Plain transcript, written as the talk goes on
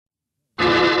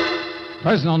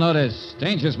Personal notice.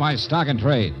 Danger's my stock and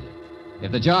trade.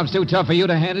 If the job's too tough for you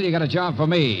to handle, you got a job for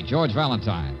me, George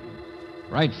Valentine.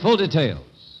 Write full details.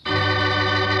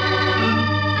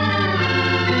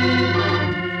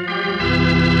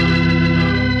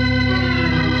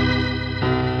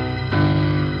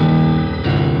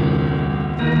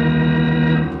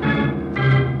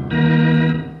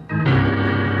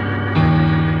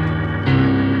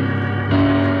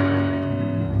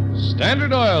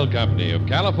 Standard Oil Company of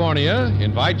California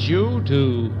invites you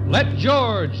to Let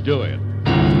George Do It.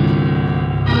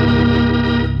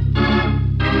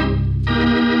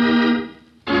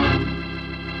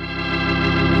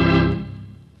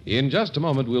 In just a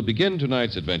moment, we'll begin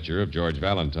tonight's adventure of George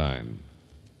Valentine.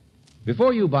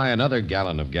 Before you buy another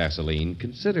gallon of gasoline,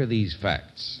 consider these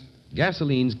facts.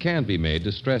 Gasolines can be made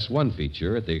to stress one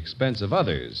feature at the expense of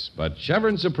others, but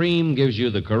Chevron Supreme gives you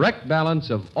the correct balance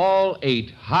of all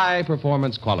 8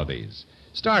 high-performance qualities,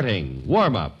 starting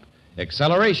warm-up,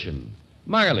 acceleration,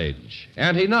 mileage,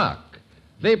 anti-knock,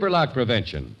 vapor lock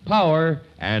prevention, power,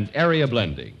 and area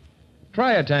blending.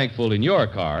 Try a tank full in your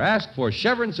car. Ask for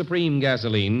Chevron Supreme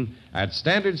gasoline at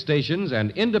standard stations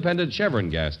and independent Chevron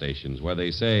gas stations where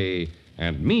they say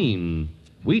and mean,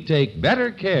 we take better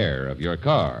care of your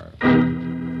car.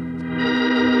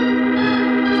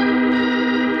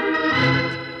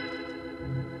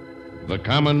 The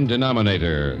Common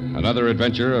Denominator, another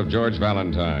adventure of George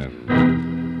Valentine.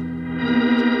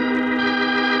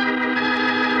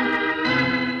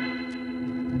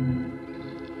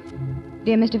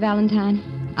 Dear Mr.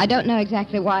 Valentine, I don't know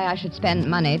exactly why I should spend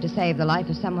money to save the life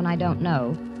of someone I don't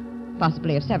know,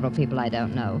 possibly of several people I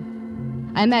don't know.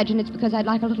 I imagine it's because I'd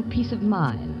like a little peace of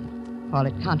mind. Call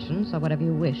it conscience or whatever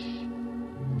you wish.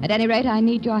 At any rate, I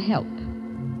need your help.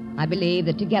 I believe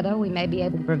that together we may be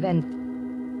able to prevent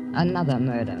another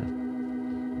murder.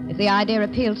 If the idea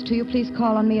appeals to you, please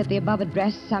call on me at the above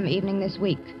address some evening this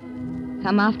week.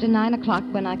 Come after 9 o'clock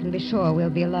when I can be sure we'll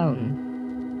be alone.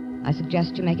 I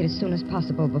suggest you make it as soon as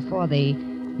possible before the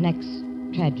next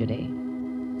tragedy.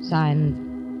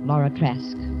 Signed, Laura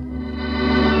Trask.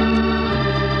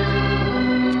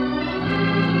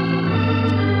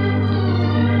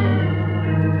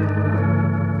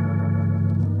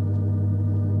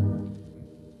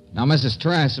 Now, Mrs.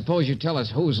 Trask, suppose you tell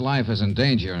us whose life is in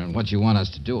danger and what you want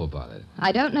us to do about it.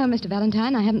 I don't know, Mr.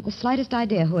 Valentine. I haven't the slightest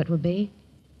idea who it will be.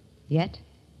 Yet.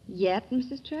 Yet,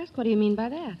 Mrs. Trask? What do you mean by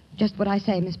that? Just what I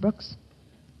say, Miss Brooks.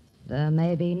 There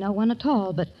may be no one at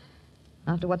all, but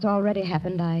after what's already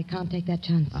happened, I can't take that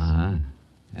chance. Uh-huh.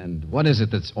 And what is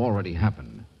it that's already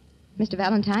happened? Mr.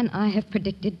 Valentine, I have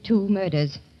predicted 2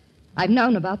 murders. I've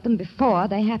known about them before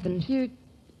they happened.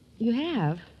 You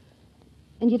have?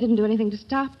 And you didn't do anything to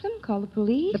stop them? Call the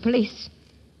police? The police?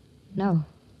 No.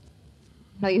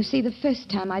 No, you see, the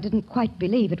first time I didn't quite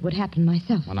believe it would happen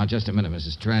myself. Well, now, just a minute,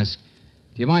 Mrs. Trask.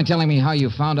 Do you mind telling me how you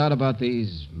found out about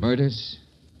these murders?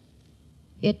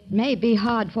 It may be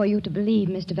hard for you to believe,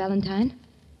 Mr. Valentine.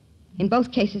 In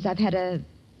both cases, I've had a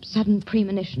sudden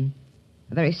premonition,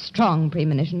 a very strong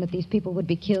premonition that these people would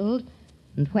be killed,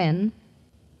 and when,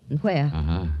 and where.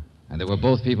 Uh-huh. And they were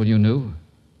both people you knew?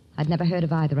 I'd never heard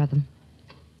of either of them.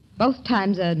 Both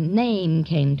times a name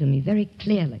came to me very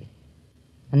clearly.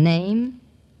 A name,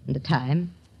 and a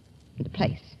time, and a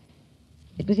place.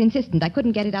 It was insistent. I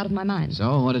couldn't get it out of my mind.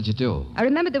 So, what did you do? I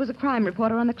remembered there was a crime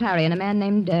reporter on the Clarion, a man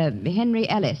named Henry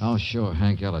Ellis. Oh, sure,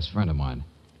 Hank Ellis, friend of mine.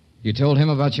 You told him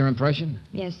about your impression?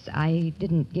 Yes, I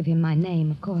didn't give him my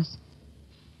name, of course.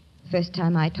 The first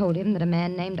time I told him that a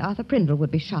man named Arthur Prindle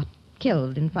would be shot,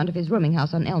 killed in front of his rooming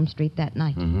house on Elm Street that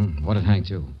night. Mm-hmm. What did Hank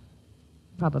do?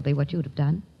 Probably what you'd have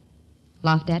done.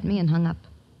 Laughed at me and hung up.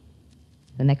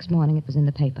 The next morning it was in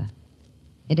the paper.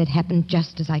 It had happened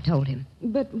just as I told him.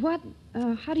 But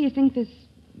how do you think this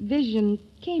vision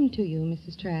came to you,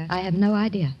 Mrs. Trask? I have no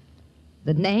idea.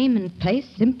 The name and place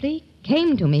simply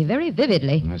came to me very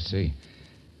vividly. I see.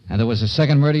 And there was a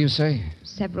second murder, you say?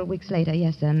 Several weeks later,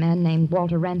 yes, a man named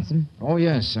Walter Ransom. Oh,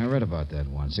 yes, I read about that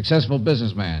one. Successful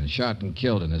businessman, shot and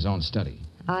killed in his own study.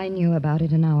 I knew about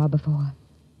it an hour before.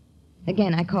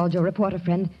 Again, I called your reporter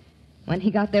friend. When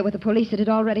he got there with the police, it had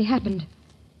already happened.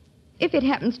 If it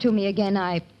happens to me again,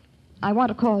 I want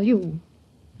to call you.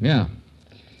 Yeah.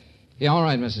 Yeah, all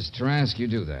right, Mrs. Trask, you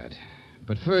do that.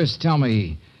 But first, tell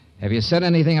me, have you said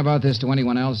anything about this to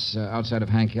anyone else, outside of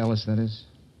Hank Ellis, that is?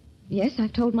 Yes,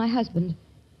 I've told my husband.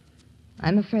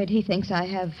 I'm afraid he thinks I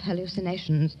have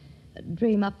hallucinations,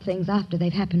 dream up things after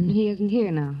they've happened. He isn't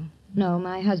here now. No,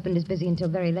 my husband is busy until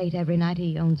very late every night.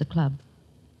 He owns a club.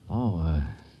 Oh,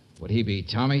 would he be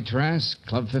Tommy Trask,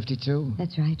 Club 52?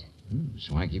 That's right.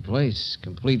 Swanky place,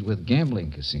 complete with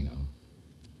gambling casino.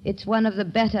 It's one of the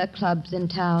better clubs in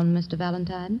town, Mr.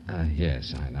 Valentine.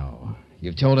 Yes, I know.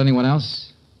 You've told anyone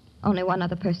else? Only one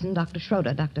other person, Dr.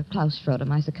 Schroeder, Dr. Klaus Schroeder,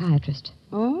 my psychiatrist.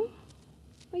 Oh?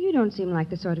 Well, you don't seem like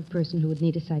the sort of person who would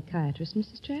need a psychiatrist,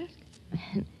 Mrs.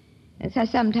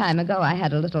 Trask. Some time ago, I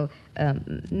had a little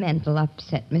mental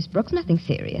upset, Miss Brooks. Nothing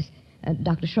serious.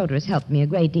 Dr. Schroeder has helped me a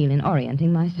great deal in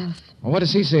orienting myself. Well, what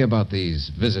does he say about these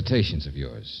visitations of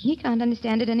yours? He can't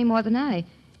understand it any more than I.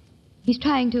 He's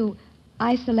trying to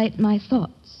isolate my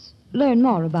thoughts, learn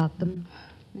more about them.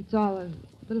 It's all a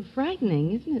little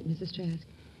frightening, isn't it, Mrs. Trask?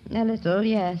 A little,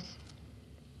 yes.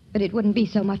 But it wouldn't be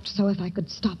so much so if I could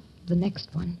stop the next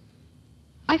one.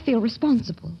 I feel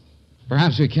responsible.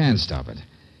 Perhaps we can stop it.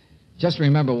 Just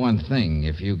remember one thing.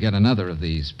 If you get another of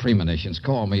these premonitions,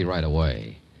 call me right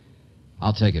away.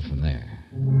 I'll take it from there.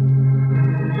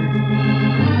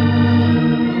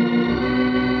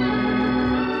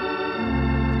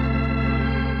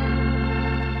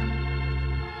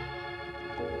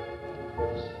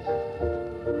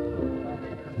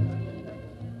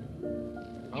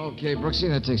 Okay, Brooksy,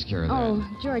 that takes care of that. Oh,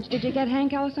 George, did you get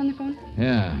Hank Ellis on the phone?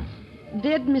 Yeah,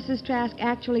 Did Mrs. Trask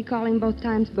actually call him both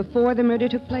times before the murder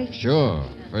took place? sure.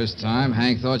 First time,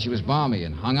 Hank thought she was balmy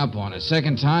and hung up on her.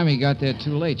 Second time, he got there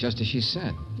too late, just as she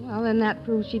said. Well, then that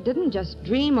proves she didn't just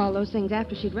dream all those things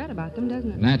after she'd read about them,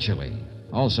 doesn't it? Naturally.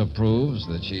 Also proves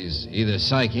that she's either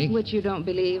psychic Which you don't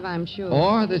believe, I'm sure.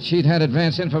 or that she'd had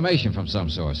advance information from some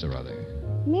source or other.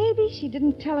 Maybe she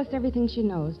didn't tell us everything she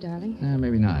knows, darling.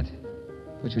 Maybe not.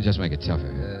 Which would just make it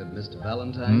tougher. Mr.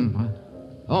 Valentine?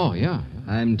 What? Oh, yeah.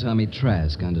 I'm Tommy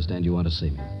Trask. I understand you want to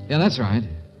see me. Yeah, that's right.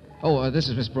 Oh, this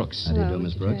is Miss Brooks. How do you Hello, do,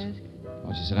 Miss Mr. Brooks? Trask.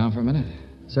 Won't you sit down for a minute?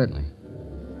 Certainly.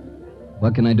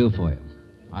 What can I do for you?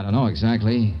 I don't know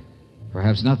exactly.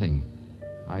 Perhaps nothing.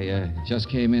 I just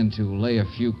came in to lay a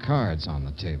few cards on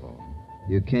the table.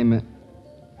 You came in...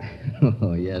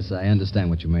 Oh, yes, I understand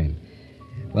what you mean.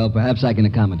 Well, perhaps I can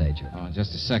accommodate you. Oh,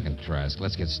 just a second, Trask.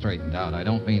 Let's get straightened out. I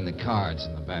don't mean the cards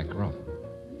in the back row.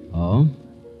 Oh?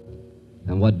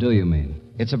 And what do you mean?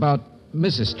 It's about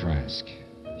Mrs. Trask.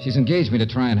 She's engaged me to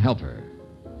try and help her.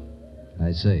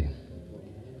 I see.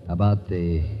 About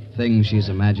the thing she's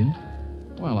imagined?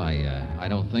 Well, I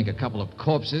don't think a couple of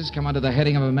corpses come under the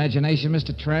heading of imagination,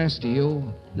 Mr. Trask, do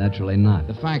you? Naturally not.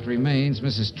 The fact remains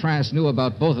Mrs. Trask knew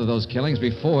about both of those killings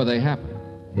before they happened.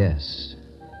 Yes.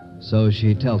 So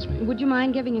she tells me. Would you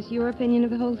mind giving us your opinion of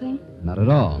the whole thing? Not at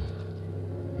all.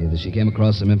 Either she came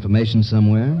across some information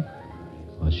somewhere,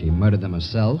 or she murdered them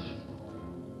herself,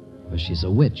 or she's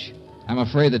a witch. I'm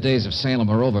afraid the days of Salem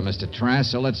are over, Mr.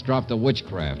 Trask, so let's drop the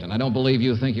witchcraft. And I don't believe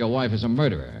you think your wife is a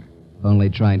murderer. Only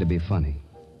trying to be funny.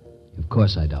 Of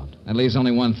course I don't. That leaves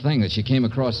only one thing, that she came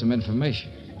across some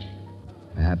information.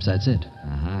 Perhaps that's it.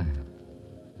 Uh-huh.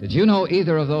 Did you know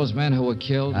either of those men who were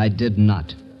killed? I did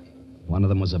not. One of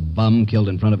them was a bum killed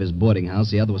in front of his boarding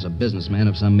house. The other was a businessman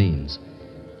of some means.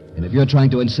 And if you're trying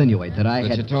to insinuate that I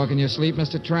Did had... you talk in your sleep,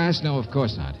 Mr. Trask? No, of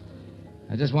course not.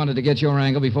 I just wanted to get your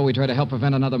angle before we try to help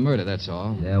prevent another murder, that's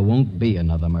all. There won't be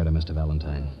another murder, Mr.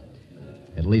 Valentine.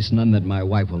 At least none that my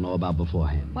wife will know about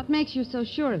beforehand. What makes you so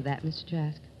sure of that, Mr.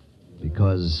 Trask?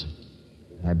 Because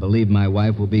I believe my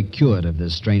wife will be cured of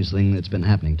this strange thing that's been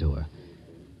happening to her.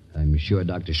 I'm sure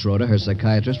Dr. Schroeder, her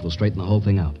psychiatrist, will straighten the whole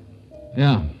thing out.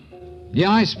 Yeah. Yeah,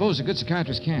 I suppose a good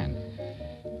psychiatrist can.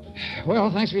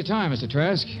 Well, thanks for your time, Mr.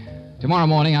 Trask. Tomorrow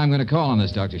morning, I'm going to call on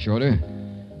this Dr. Schroeder,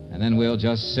 and then we'll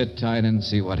just sit tight and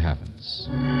see what happens.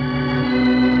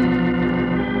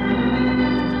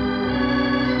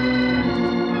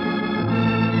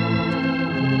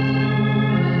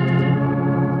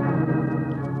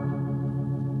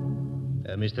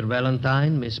 Mr.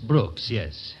 Valentine, Miss Brooks,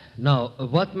 yes. Now,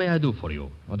 what may I do for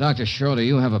you? Well, Dr. Schroeder,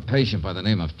 you have a patient by the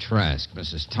name of Trask,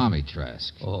 Mrs. Tommy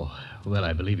Trask. Oh, well,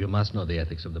 I believe you must know the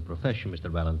ethics of the profession,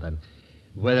 Mr. Valentine.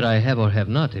 Whether I have or have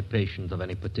not a patient of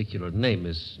any particular name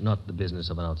is not the business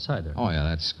of an outsider. Oh, yeah,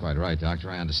 that's quite right,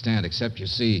 Doctor. I understand, except, you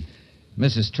see,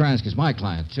 Mrs. Trask is my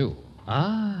client, too.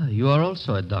 Ah, you are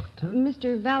also a doctor?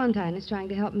 Mr. Valentine is trying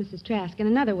to help Mrs. Trask in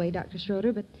another way, Dr.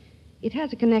 Schroeder, but it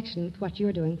has a connection with what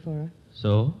you're doing for her.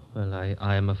 So? Well,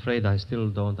 I am afraid I still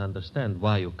don't understand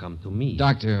why you come to me.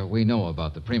 Doctor, we know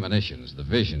about the premonitions, the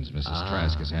visions Mrs.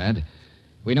 Trask has had.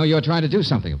 We know you're trying to do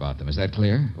something about them. Is that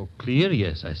clear? Oh, clear,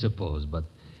 yes, I suppose. But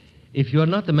if you are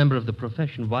not a member of the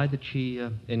profession, why did she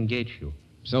engage you?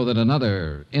 So that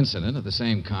another incident of the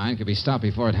same kind could be stopped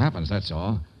before it happens, that's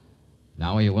all.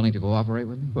 Now, are you willing to cooperate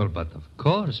with me? Well, but of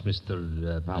course,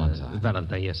 Mr. Valentine.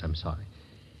 Valentine, yes, I'm sorry.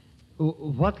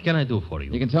 What can I do for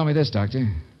you? You can tell me this,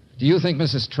 Doctor. Do you think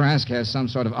Mrs. Trask has some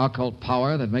sort of occult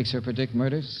power that makes her predict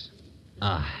murders?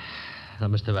 Now,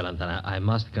 Mr. Valentine, I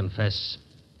must confess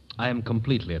I am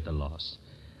completely at a loss.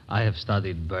 I have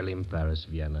studied Berlin, Paris,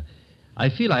 Vienna. I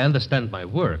feel I understand my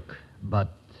work, but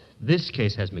this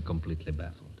case has me completely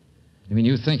baffled. You mean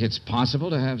you think it's possible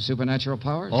to have supernatural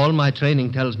powers? All my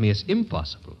training tells me it's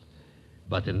impossible.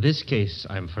 But in this case,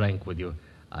 I'm frank with you,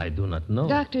 I do not know.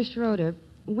 Dr. Schroeder,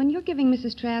 when you're giving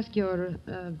Mrs. Trask your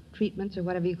treatments or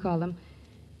whatever you call them,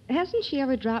 hasn't she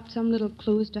ever dropped some little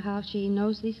clues to how she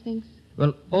knows these things?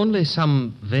 Well, only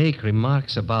some vague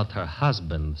remarks about her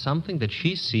husband, something that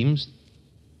she seems...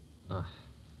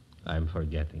 I'm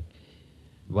forgetting.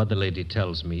 What the lady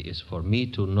tells me is for me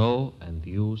to know and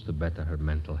use to better her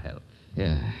mental health.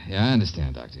 Yeah, I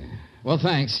understand, Doctor. Well,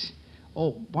 thanks.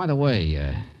 Oh, by the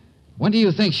way, when do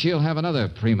you think she'll have another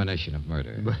premonition of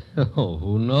murder? Oh,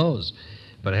 who knows?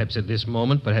 Perhaps at this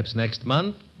moment, perhaps next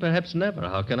month, perhaps never.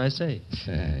 How can I say?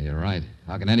 Yeah, you're right.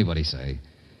 How can anybody say?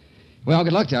 Well,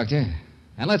 good luck, Doctor.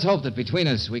 And let's hope that between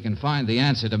us we can find the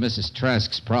answer to Mrs.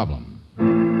 Trask's problem.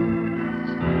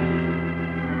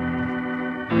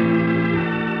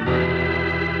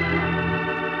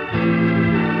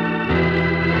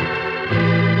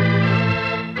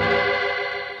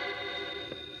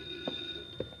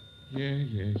 Yeah.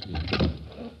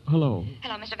 Hello.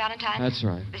 Hello, Mr. Valentine. That's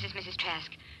right. This is Mrs.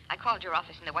 Trask. I called your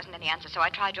office and there wasn't any answer, so I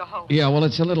tried your home. Yeah, well,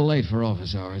 it's a little late for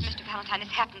office hours. Mr. Valentine,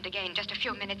 it's happened again just a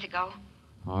few minutes ago.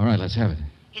 All right, let's have it.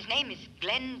 His name is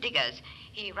Glenn Diggers.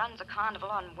 He runs a carnival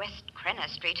on West Krenner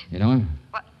Street. You know him?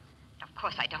 What? Of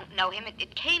course I don't know him.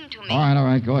 It came to me. All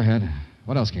right, go ahead.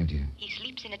 What else came to you? He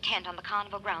sleeps in a tent on the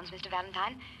carnival grounds, Mr.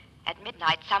 Valentine. At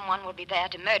midnight, someone will be there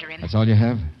to murder him. That's all you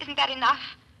have? Isn't that enough?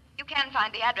 You can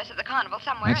find the address of the carnival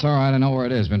somewhere. That's all right. I know where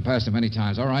it is. Been past it many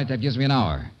times. All right, that gives me an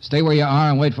hour. Stay where you are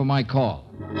and wait for my call.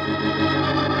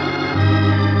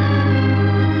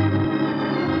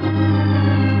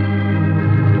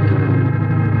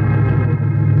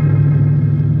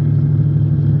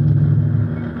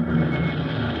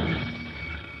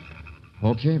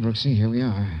 Okay, Brooksy, here we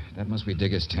are. That must be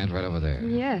Digger's tent right over there.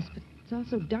 Yes, but it's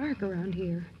also dark around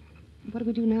here. What do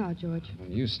we do now, George? Well,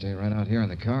 you stay right out here in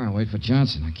the car and wait for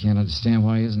Johnson. I can't understand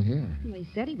why he isn't here. Well, he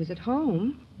said he was at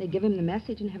home. They'd give him the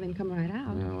message and have him come right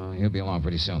out. Yeah, well, he'll be along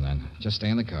pretty soon then. Just stay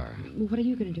in the car. What are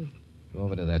you going to do? Go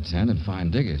over to that tent and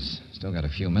find Diggers. Still got a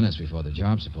few minutes before the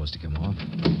job's supposed to come off.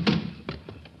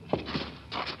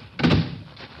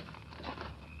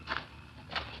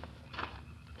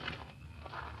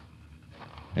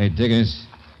 Hey, Diggers.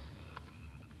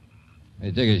 Hey,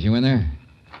 Diggers, you in there?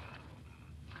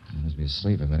 He must be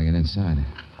asleep. I better get inside.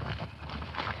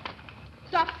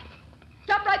 Stop.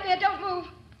 Stop right there. Don't move.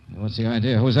 What's the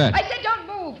idea? Who's that? I said don't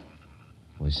move.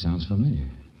 Voice sounds familiar.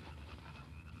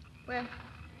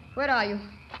 Where are you?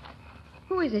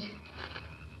 Who is it?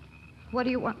 What do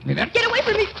you want? Hey, that- Get away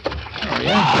from me. Oh,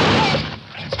 yeah.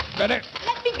 That's better.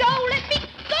 Let me go. Let me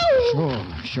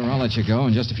go. Sure, I'll let you go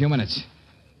in just a few minutes.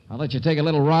 I'll let you take a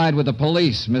little ride with the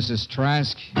police, Mrs.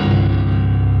 Trask.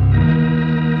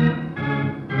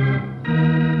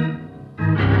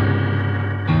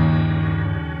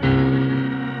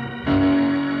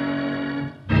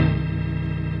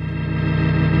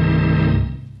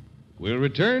 We'll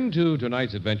return to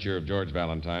tonight's adventure of George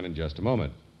Valentine in just a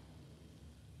moment.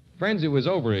 Friends, it was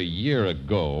over a year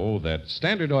ago that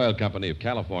Standard Oil Company of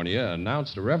California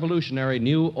announced a revolutionary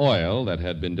new oil that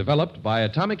had been developed by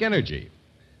Atomic Energy.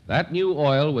 That new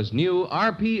oil was new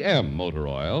RPM motor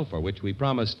oil, for which we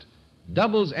promised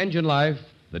doubles engine life,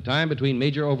 the time between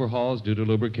major overhauls due to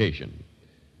lubrication.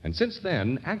 And since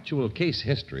then, actual case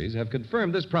histories have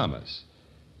confirmed this promise.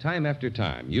 Time after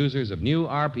time, users of new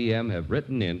RPM have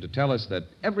written in to tell us that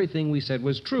everything we said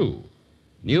was true.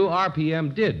 New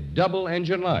RPM did double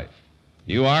engine life.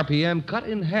 New RPM cut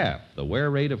in half the wear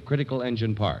rate of critical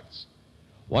engine parts.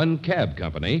 One cab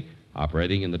company,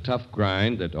 operating in the tough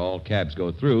grind that all cabs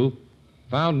go through,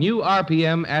 found new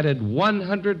RPM added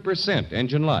 100%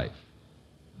 engine life.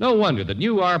 No wonder that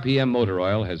new RPM motor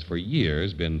oil has for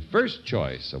years been first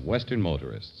choice of Western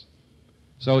motorists.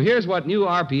 So here's what new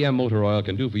RPM motor oil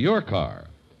can do for your car.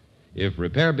 If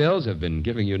repair bills have been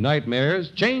giving you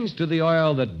nightmares, change to the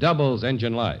oil that doubles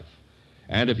engine life.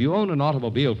 And if you own an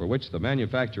automobile for which the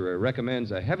manufacturer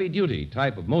recommends a heavy-duty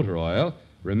type of motor oil,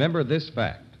 remember this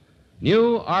fact.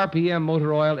 New RPM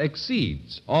motor oil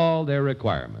exceeds all their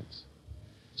requirements.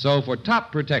 So for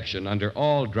top protection under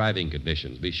all driving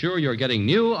conditions, be sure you're getting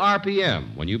new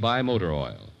RPM when you buy motor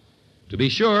oil. To be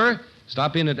sure,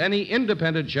 stop in at any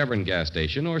independent Chevron gas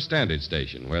station or Standard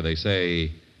station where they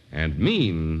say and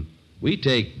mean, we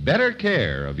take better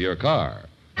care of your car.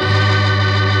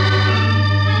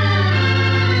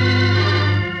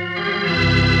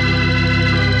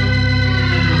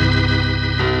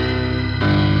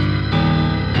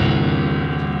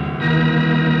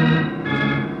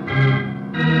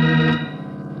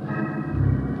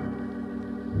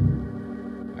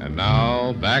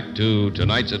 back to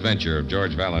tonight's adventure of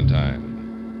George Valentine.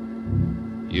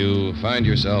 You find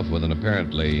yourself with an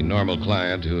apparently normal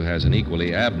client who has an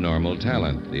equally abnormal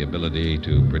talent, the ability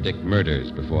to predict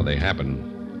murders before they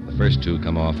happen. The first two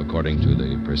come off according to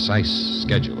the precise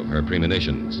schedule of her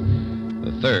premonitions.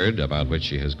 The third, about which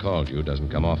she has called you,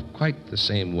 doesn't come off quite the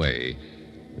same way,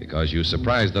 because you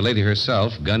surprised the lady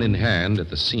herself, gun in hand, at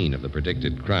the scene of the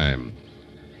predicted crime.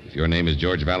 If your name is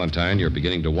George Valentine, you're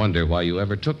beginning to wonder why you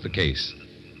ever took the case,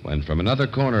 when from another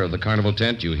corner of the carnival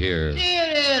tent you hear...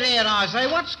 Here, I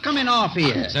say, what's coming off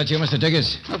here? Is that you, Mr.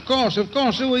 Diggers? Of course.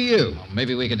 Who are you? Well,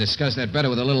 maybe we could discuss that better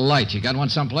with a little light. You got one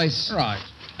someplace? Right.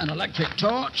 An electric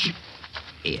torch.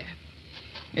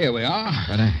 Here we are.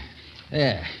 Better.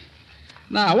 There.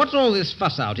 Now, what's all this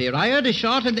fuss out here? I heard a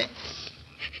shot and...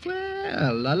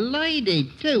 Well, a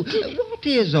lady, too. What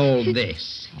is all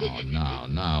this? Oh,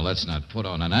 now, let's not put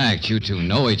on an act. You two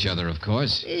know each other, of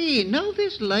course. Hey, know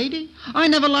this lady? I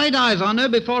never laid eyes on her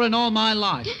before in all my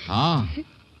life. Huh?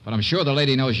 But I'm sure the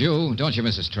lady knows you, don't you,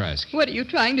 Mrs. Trask? What are you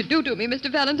trying to do to me,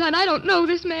 Mr. Valentine? I don't know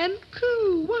this man.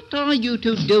 Coo, what are you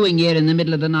two doing here in the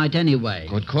middle of the night anyway?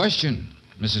 Good question.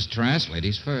 Mrs. Trask,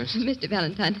 ladies first. Mr.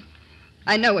 Valentine,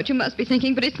 I know what you must be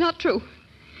thinking, but it's not true.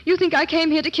 You think I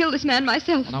came here to kill this man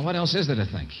myself. Well, now, what else is there to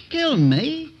think? Kill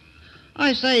me?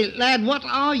 I say, lad, what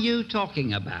are you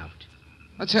talking about?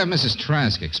 Let's have Mrs.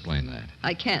 Trask explain that.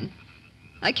 I can.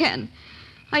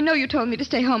 I know you told me to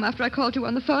stay home after I called you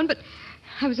on the phone, but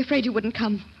I was afraid you wouldn't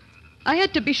come. I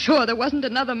had to be sure there wasn't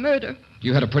another murder.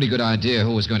 You had a pretty good idea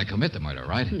who was going to commit the murder,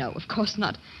 right? No, of course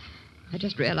not. I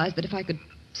just realized that if I could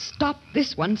stop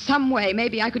this one some way,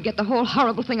 maybe I could get the whole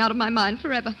horrible thing out of my mind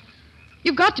forever.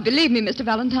 You've got to believe me, Mr.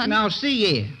 Valentine. Now, see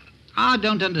here. I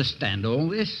don't understand all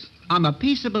this. I'm a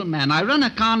peaceable man. I run a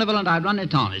carnival and I run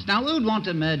it honest. Now, who'd want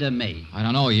to murder me? I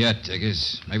don't know yet,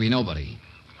 Diggers. Maybe nobody.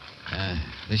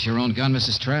 This your own gun,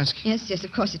 Mrs. Trask? Yes,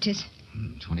 of course it is.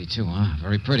 22, huh?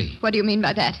 Very pretty. What do you mean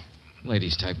by that?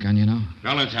 Ladies type gun, you know.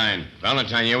 Valentine,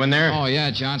 you in there? Oh,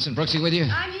 yeah, Johnson. Brooksy with you?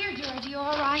 I'm here, George. You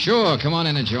all right? Sure, come on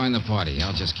in and join the party.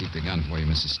 I'll just keep the gun for you,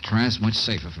 Mrs. Trask. Much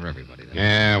safer for everybody then.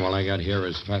 Yeah, well, I got here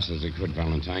as fast as I could,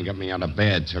 Valentine. Got me out of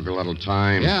bed. Took a little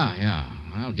time. Yeah.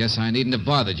 Well, guess I needn't have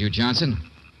bothered you, Johnson.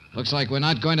 Looks like we're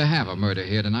not going to have a murder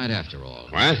here tonight after all.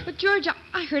 What? But, George,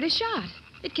 I heard a shot.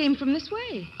 It came from this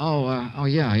way. Oh,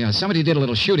 yeah. Somebody did a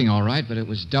little shooting, all right, but it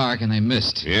was dark and they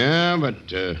missed. Yeah, but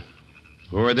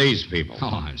who are these people? Oh,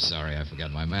 I'm sorry. I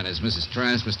forgot my manners. Mrs.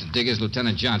 Trask, Mr. Diggers,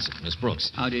 Lieutenant Johnson, Miss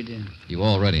Brooks. How do you do? You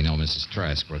already know Mrs.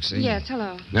 Trask, Brooksy. Yes,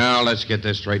 hello. Now, let's get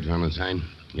this straight, Valentine.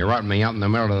 You routed me out in the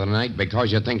middle of the night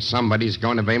because you think somebody's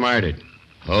going to be murdered.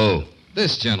 Who?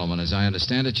 This gentleman, as I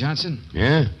understand it, Johnson.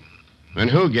 Yeah? And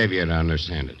who gave you to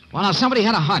understand it? Well, now, somebody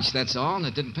had a hunch, that's all, and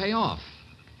it didn't pay off.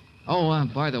 Oh,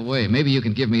 by the way, maybe you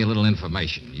can give me a little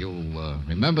information. You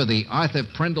remember the Arthur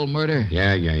Prindle murder?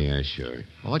 Yeah, sure.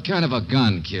 Well, what kind of a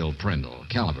gun killed Prindle?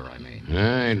 Caliber, I mean.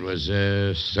 It was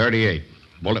 38.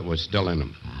 Bullet was still in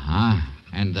him. Uh-huh.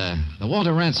 And the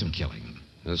Walter Ransom killing?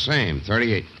 The same,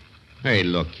 38. Hey,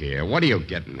 look here. What are you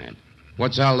getting at?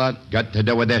 What's all that got to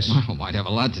do with this? Well, might have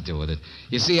a lot to do with it.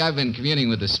 You see, I've been communing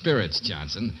with the spirits,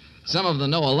 Johnson. Some of them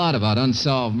know a lot about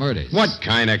unsolved murders. What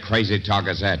kind of crazy talk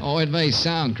is that? Oh, it may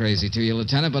sound crazy to you,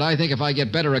 Lieutenant, but I think if I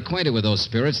get better acquainted with those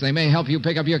spirits, they may help you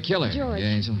pick up your killer. George.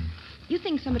 Yeah, Hazel? You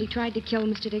think somebody tried to kill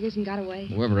Mr. Diggers and got away?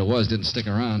 Whoever it was didn't stick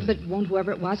around. But won't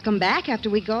whoever it was come back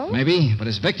after we go? Maybe, but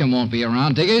his victim won't be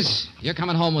around. Diggers, you're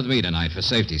coming home with me tonight for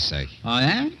safety's sake. Oh,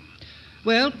 yeah?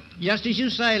 Well, just as you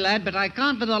say, lad, but I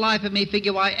can't for the life of me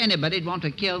figure why anybody'd want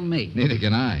to kill me. Neither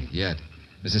can I, yet.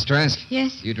 Mrs. Trask?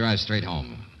 Yes? You drive straight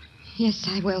home. Yes,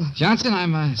 I will. Johnson,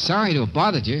 I'm sorry to have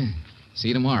bothered you. See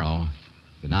you tomorrow.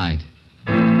 Good night.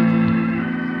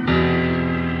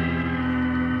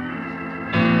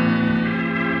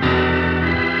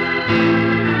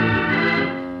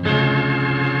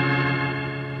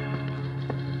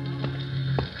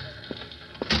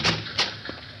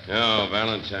 Oh,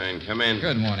 Valentine, come in.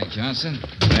 Good morning, Johnson.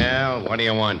 Well, what do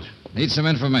you want? Need some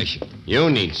information. You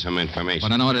need some information.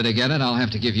 But in order to get it, I'll have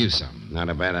to give you some. Not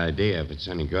a bad idea if it's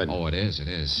any good. Oh, it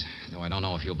is. Though I don't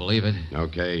know if you'll believe it.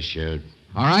 Okay, shoot.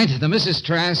 All right, the Mrs.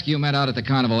 Trask you met out at the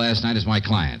carnival last night is my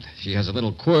client. She has a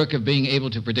little quirk of being able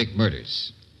to predict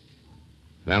murders.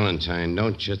 Valentine,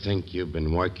 don't you think you've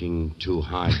been working too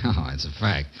hard? Oh, it's a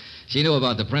fact. She knew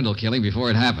about the Prindle killing before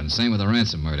it happened. Same with the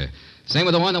Ransom murder. Same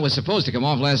with the one that was supposed to come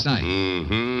off last night.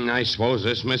 Mm-hmm. I suppose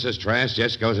this Mrs. Trask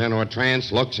just goes into a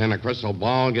trance, looks in a crystal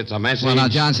ball, gets a message. Well, now,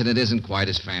 Johnson, it isn't quite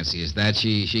as fancy as that.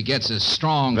 She gets a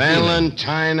strong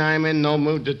Valentine, I'm in no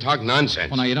mood to talk nonsense.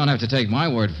 Well, now, you don't have to take my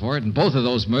word for it. In both of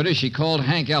those murders, she called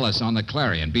Hank Ellis on the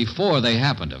Clarion, before they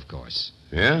happened, of course.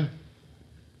 Yeah?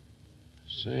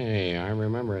 Say, I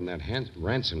remember in that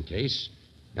ransom case,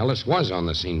 Ellis was on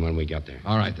the scene when we got there.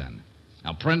 All right, then.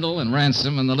 Now, Prindle and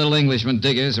Ransom and the little Englishman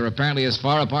Diggers are apparently as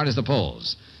far apart as the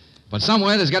poles. But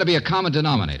somewhere there's got to be a common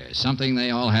denominator, something they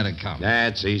all had in common.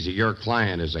 That's easy. Your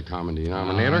client is a common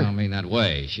denominator. I don't mean that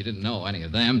way. She didn't know any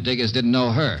of them. Diggers didn't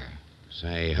know her.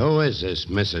 Say, who is this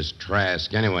Mrs.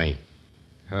 Trask, anyway?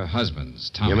 Her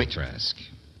husband's Tommy Trask.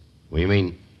 What do you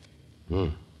mean?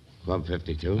 Club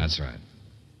 52? That's right.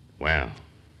 Well,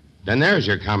 then there's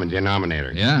your common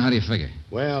denominator. Yeah? How do you figure?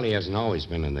 Well, he hasn't always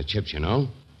been in the chips, you know.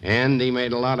 And he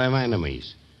made a lot of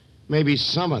enemies. Maybe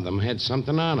some of them had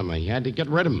something on him. He had to get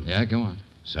rid of them. Yeah, go on.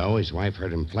 So his wife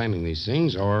heard him planning these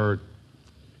things or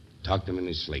talked him in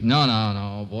his sleep.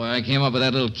 No. Boy, I came up with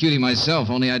that little cutie myself,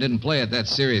 only I didn't play it that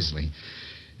seriously.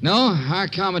 No, our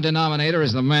common denominator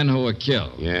is the men who were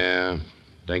killed. Yeah,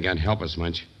 they can't help us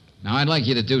much. Now, I'd like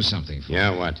you to do something for me.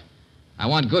 Yeah, what? I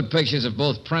want good pictures of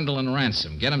both Prindle and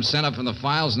Ransom. Get them sent up from the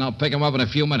files, and I'll pick them up in a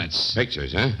few minutes.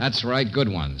 Pictures, huh? That's right, good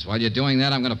ones. While you're doing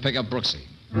that, I'm going to pick up Brooksy.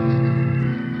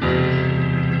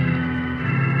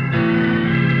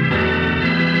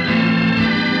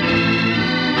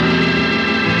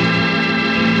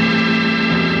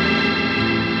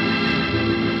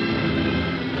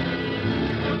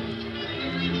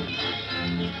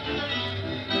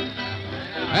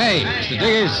 Hey, Mr.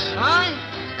 Diggers. Hi?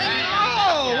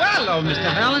 Oh, hello, Mr.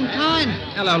 Valentine.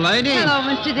 Hello, lady. Hello,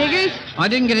 Mr. Diggers. I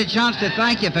didn't get a chance to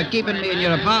thank you for keeping me in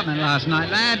your apartment last night,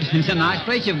 lad. It's a nice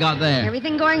place you've got there.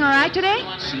 Everything going all right today?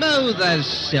 Smooth as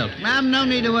silk, ma'am. No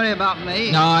need to worry about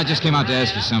me. No, I just came out to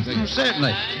ask you something. Oh,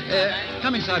 certainly.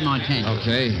 Come inside my tent.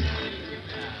 Okay.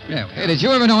 Yeah. Hey, did you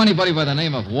ever know anybody by the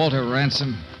name of Walter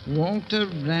Ransom? Walter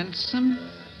Ransom?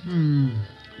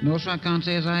 No, sir, I can't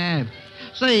say as I have.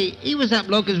 Say, he was that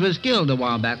bloke as was killed a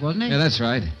while back, wasn't he? Yeah, that's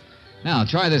right. Now,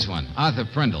 try this one. Arthur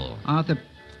Prindle. Arthur...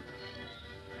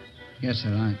 Yes,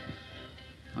 sir,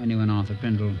 I knew an Arthur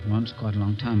Prindle once, quite a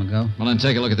long time ago. Well, then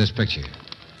take a look at this picture.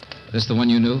 This the one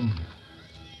you knew?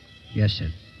 Yes, sir,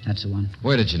 that's the one.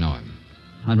 Where did you know him?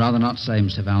 I'd rather not say,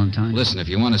 Mr. Valentine. Listen, if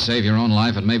you want to save your own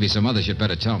life and maybe some others, you'd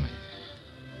better tell me.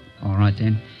 All right,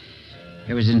 then.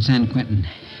 It was in San Quentin.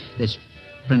 This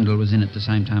Prindle was in at the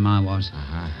same time I was.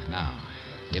 Now,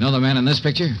 you know the man in this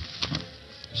picture?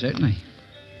 Certainly.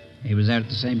 He was there at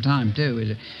the same time, too.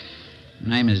 His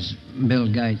name is Bill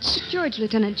Gates. George,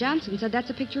 Lieutenant Johnson said that's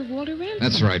a picture of Walter Ransom.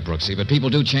 That's right, Brooksy, but people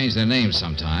do change their names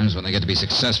sometimes when they get to be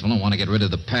successful and want to get rid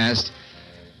of the past.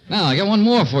 Now, I got one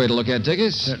more for you to look at,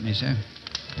 Diggers. Certainly, sir.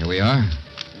 Here we are.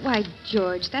 Why,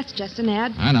 George, that's just an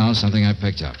ad. I know, something I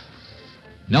picked up.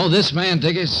 Know this man,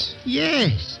 Diggers?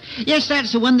 Yes. Yes,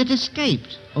 that's the one that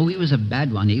escaped. Oh, he was a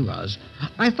bad one, he was.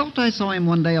 I thought I saw him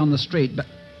one day on the street, but...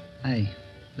 Hey,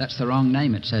 that's the wrong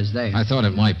name it says there. I thought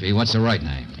it might be. What's the right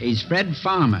name? He's Fred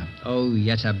Farmer. Oh,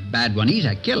 yes, a bad one. He's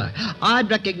a killer. I'd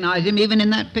recognize him even in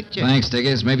that picture. Thanks,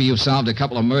 Diggers. Maybe you've solved a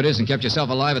couple of murders and kept yourself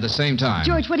alive at the same time.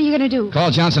 George, what are you going to do? Call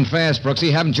Johnson fast,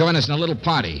 Brooksy. Have him join us in a little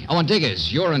party. Oh, and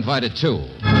Diggers, you're invited, too.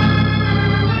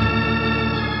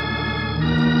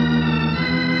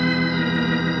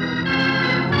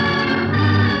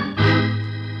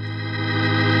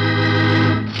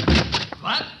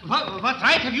 What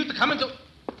right have you to come into...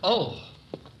 Oh,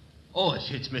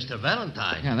 it's Mr.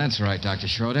 Valentine. Yeah, that's right, Dr.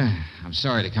 Schroeder. I'm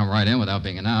sorry to come right in without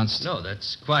being announced. No,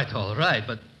 that's quite all right,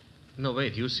 but... No,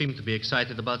 wait, you seem to be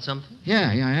excited about something? Yeah,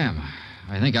 I am.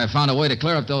 I think I found a way to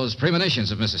clear up those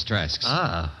premonitions of Mrs. Trask's.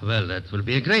 Ah, well, that will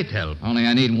be a great help. Only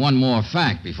I need one more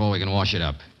fact before we can wash it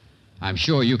up. I'm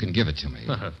sure you can give it to me.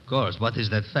 Of course. What is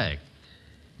that fact?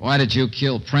 Why did you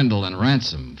kill Prindle and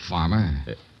Ransom, Farmer?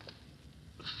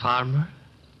 Farmer?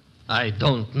 I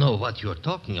don't know what you're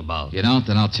talking about. You don't?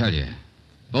 Then I'll tell you.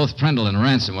 Both Prindle and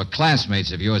Ransom were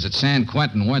classmates of yours at San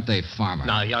Quentin, weren't they, Farmer?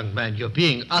 Now, young man, you're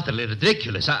being utterly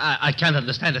ridiculous. I can't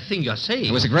understand a thing you're saying.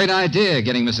 It was a great idea,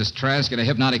 getting Mrs. Trask in a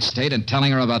hypnotic state and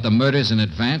telling her about the murders in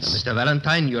advance. Mr.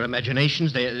 Valentine, your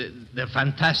imaginations, they're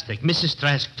fantastic. Mrs.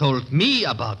 Trask told me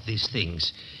about these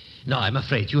things. No, I'm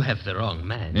afraid you have the wrong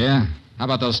man. Yeah? How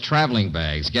about those traveling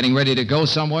bags? Getting ready to go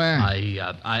somewhere?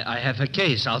 I have a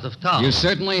case out of town. You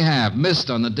certainly have. Missed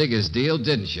on the Diggers deal,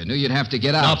 didn't you? Knew you'd have to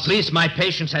get out. Now, please, my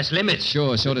patience has limits.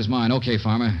 Sure, so does mine. Okay,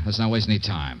 Farmer. Let's not waste any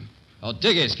time. Oh,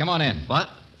 Diggers, come on in. What?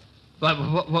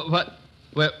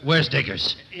 Where's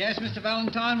Diggers? Yes, Mr.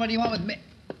 Valentine, what do you want with me?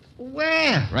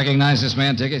 Where? Recognize this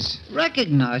man, Diggers?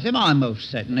 Recognize him? I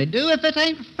most certainly do, if it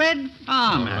ain't Fred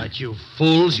Farmer. All right, you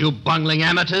fools, you bungling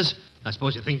amateurs. I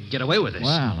suppose you think you can get away with this.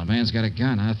 Well, the man's got a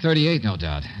gun. 38, no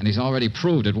doubt. And he's already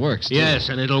proved it works, too. Yes,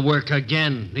 and it'll work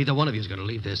again. Neither one of you is going to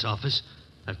leave this office.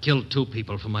 I've killed 2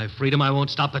 people for my freedom. I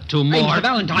won't stop at 2 more. Hey, Mr.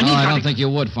 Valentine, No, I don't think you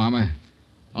would, Farmer.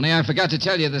 Only I forgot to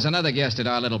tell you there's another guest at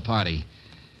our little party.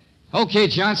 Okay,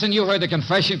 Johnson, you heard the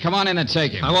confession. Come on in and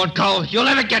take him. I won't go. You'll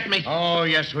never get me. Oh,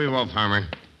 yes, we will, Farmer.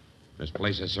 This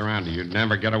place is surrounded. You'd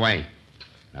never get away.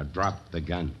 Now drop the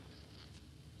gun.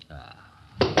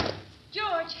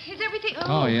 George, is everything...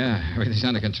 Oh, yeah. Everything's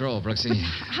under control, Brooksy.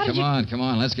 how did Come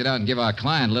on. Let's get out and give our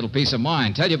client a little peace of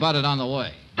mind. Tell you about it on the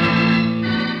way.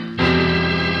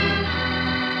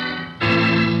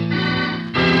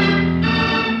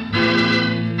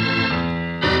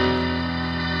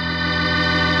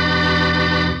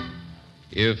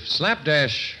 If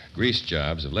slapdash grease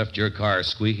jobs have left your car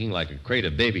squeaking like a crate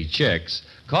of baby chicks,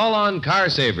 call on Car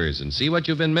Savers and see what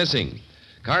you've been missing.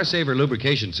 Car Saver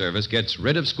lubrication service gets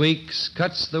rid of squeaks,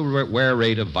 cuts the wear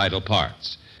rate of vital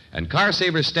parts. And Car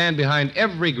Savers stand behind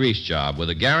every grease job with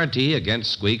a guarantee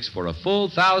against squeaks for a full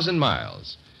 1,000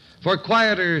 miles. For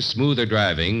quieter, smoother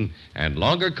driving and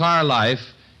longer car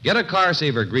life, get a Car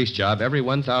Saver grease job every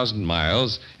 1,000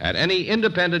 miles at any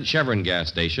independent Chevron gas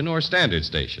station or standard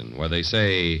station where they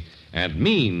say and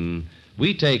mean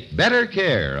we take better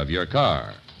care of your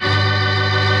car.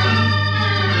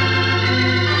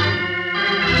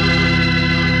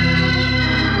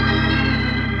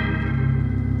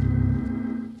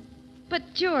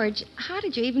 But, George, how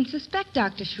did you even suspect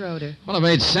Dr. Schroeder? Well, it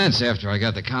made sense after I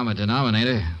got the common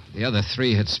denominator. The other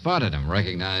three had spotted him,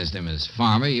 recognized him as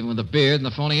Farmer, even with the beard and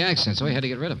the phony accent, so he had to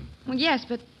get rid of him. Well, yes,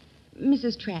 but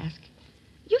Mrs. Trask,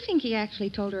 you think he actually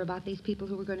told her about these people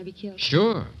who were going to be killed?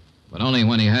 Sure, but only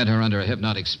when he had her under a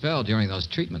hypnotic spell during those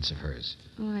treatments of hers.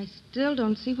 Oh, I still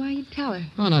don't see why he'd tell her.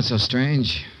 Oh, not so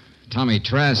strange. Tommy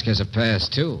Trask has a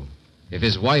past, too. If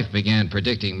his wife began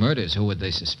predicting murders, who would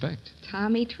they suspect?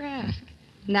 Tommy Trask.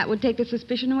 And that would take the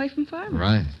suspicion away from Farmer.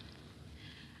 Right.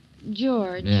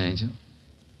 George. Yeah, Angel?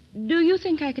 Do you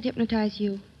think I could hypnotize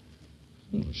you?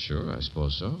 Oh, sure, I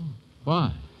suppose so.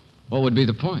 Why? What would be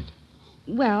the point?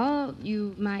 Well,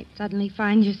 you might suddenly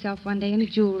find yourself one day in a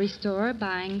jewelry store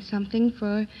buying something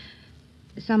for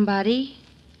somebody.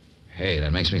 Hey,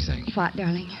 that makes me think. What,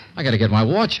 darling? I gotta get my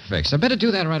watch fixed. I better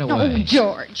do that right away. Oh,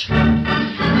 George.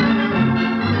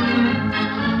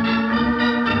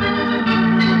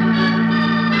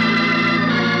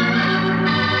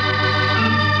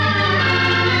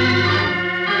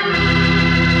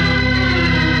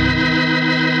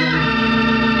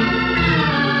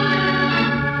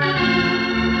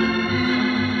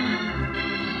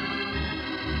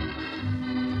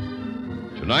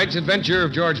 Tonight's adventure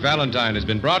of George Valentine has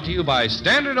been brought to you by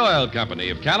Standard Oil Company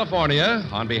of California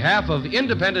on behalf of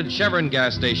independent Chevron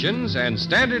gas stations and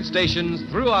standard stations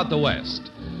throughout the West.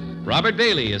 Robert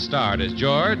Bailey is starred as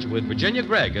George with Virginia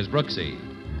Gregg as Brooksy.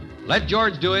 Let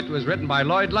George Do It was written by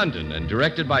Lloyd London and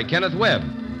directed by Kenneth Webb.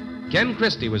 Ken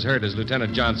Christie was heard as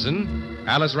Lieutenant Johnson,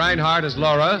 Alice Reinhardt as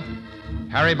Laura,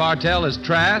 Harry Bartell as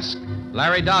Trask,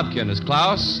 Larry Dobkin as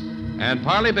Klaus, and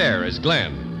Parley Bear as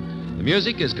Glenn. The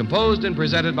music is composed and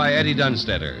presented by Eddie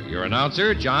Dunstetter. Your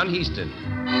announcer, John Heaston.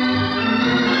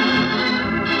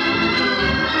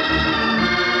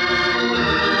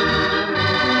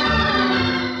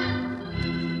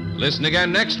 Listen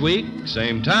again next week,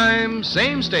 same time,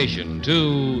 same station, to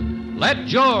Let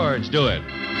George Do It.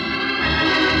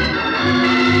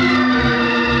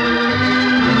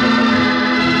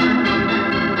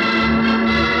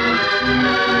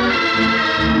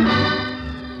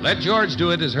 Let George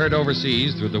Do It is heard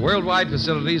overseas through the worldwide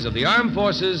facilities of the Armed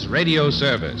Forces Radio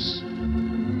Service.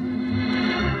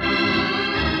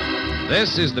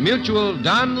 This is the Mutual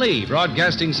Don Lee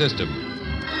Broadcasting System.